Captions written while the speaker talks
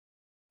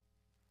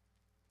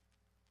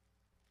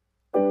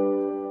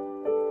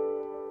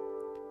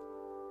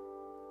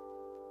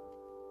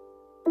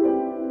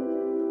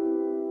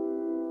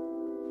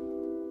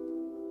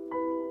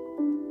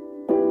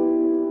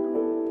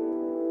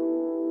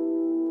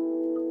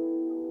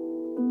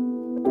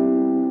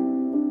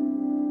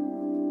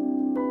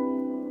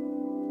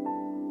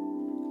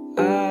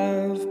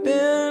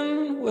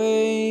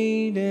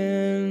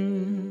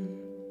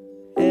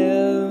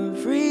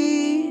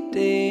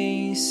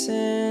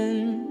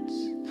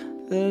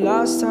the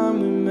last time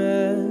we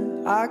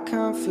met. I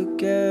can't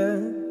forget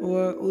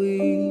what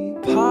we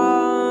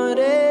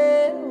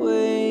parted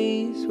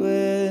ways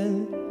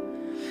with.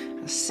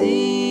 I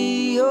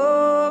see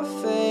your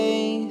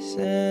face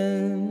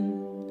and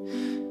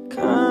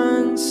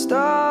can't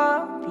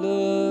stop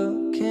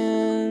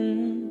looking.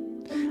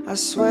 I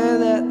swear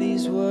that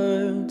these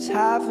words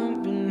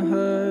haven't been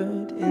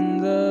heard in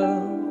the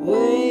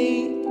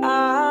way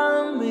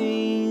I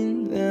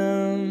mean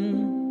them.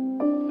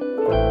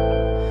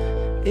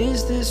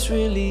 Is this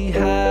really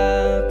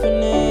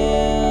happening?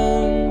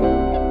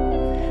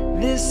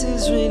 This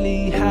is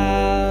really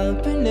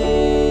happening.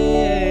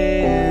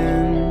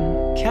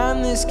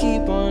 Can this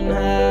keep on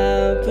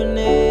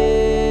happening?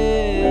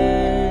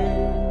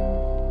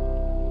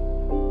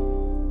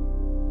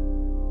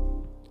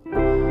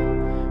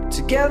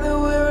 Together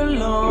we're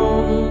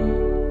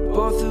alone,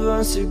 both of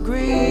us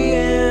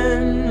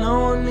agreeing.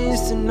 No one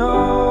needs to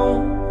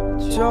know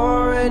that you're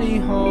already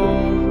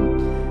home.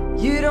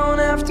 You don't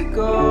have to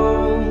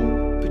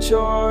go, but you're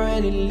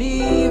already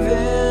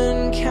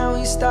leaving. Can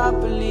we stop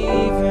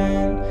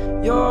believing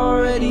you're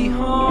already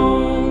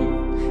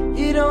home?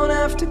 You don't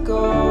have to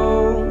go,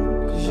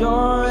 'cause you're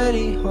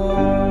already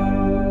home.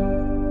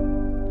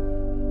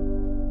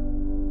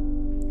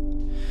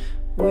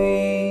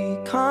 We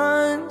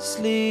can't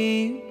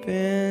sleep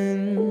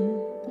in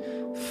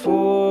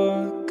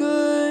for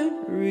good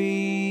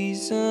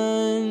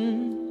reason.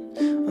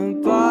 A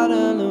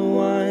bottle of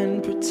wine,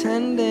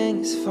 pretending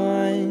it's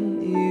fine.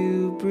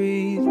 You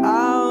breathe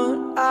out,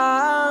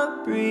 I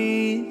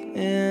breathe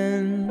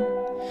in.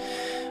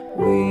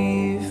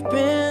 We've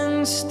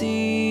been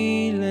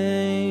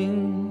stealing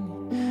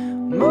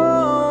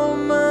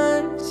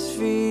moments,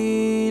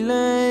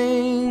 feelings.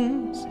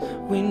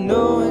 We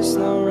know it's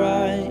not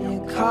right.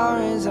 Your car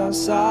is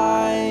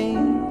outside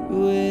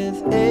with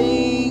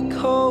a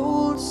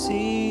cold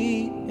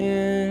seat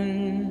in.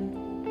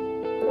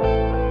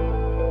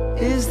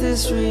 Is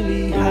this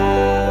really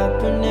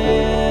happening?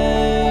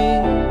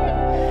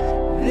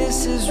 This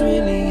is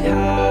really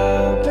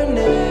happening.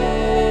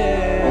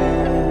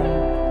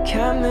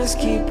 Can this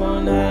keep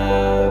on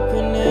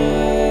happening?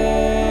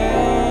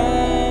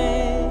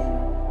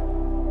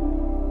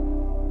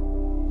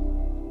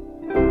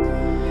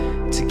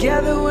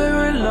 Together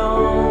we're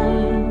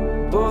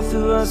alone, both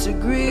of us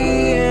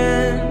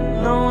agreeing.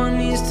 No one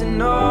needs to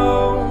know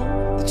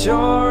that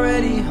you're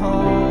already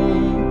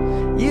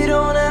home. You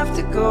don't have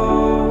to go,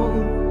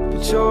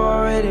 but you're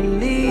already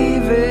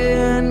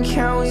leaving.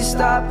 Can we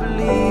stop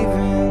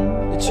believing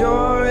that you're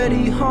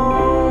already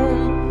home?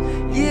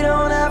 You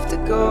don't have to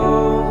go,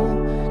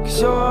 'cause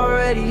you're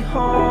already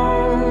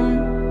home.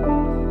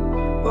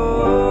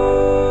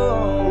 Oh,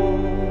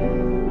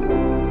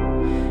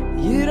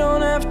 you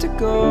don't have to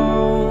go,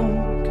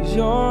 'cause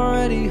you're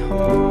already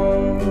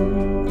home.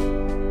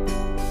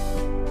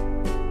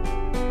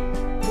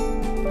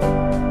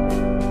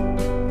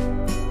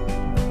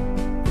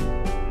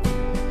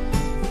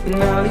 In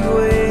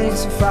alleyways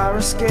and fire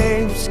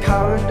escapes,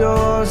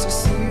 corridors, I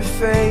see your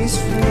face.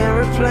 From the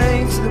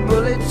airplane to the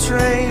bullet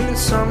train, the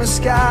summer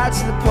sky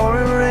to the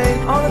pouring rain.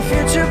 All the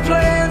future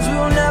plans we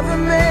will never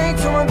make,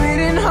 from a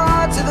beating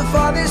heart to the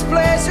farthest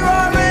place.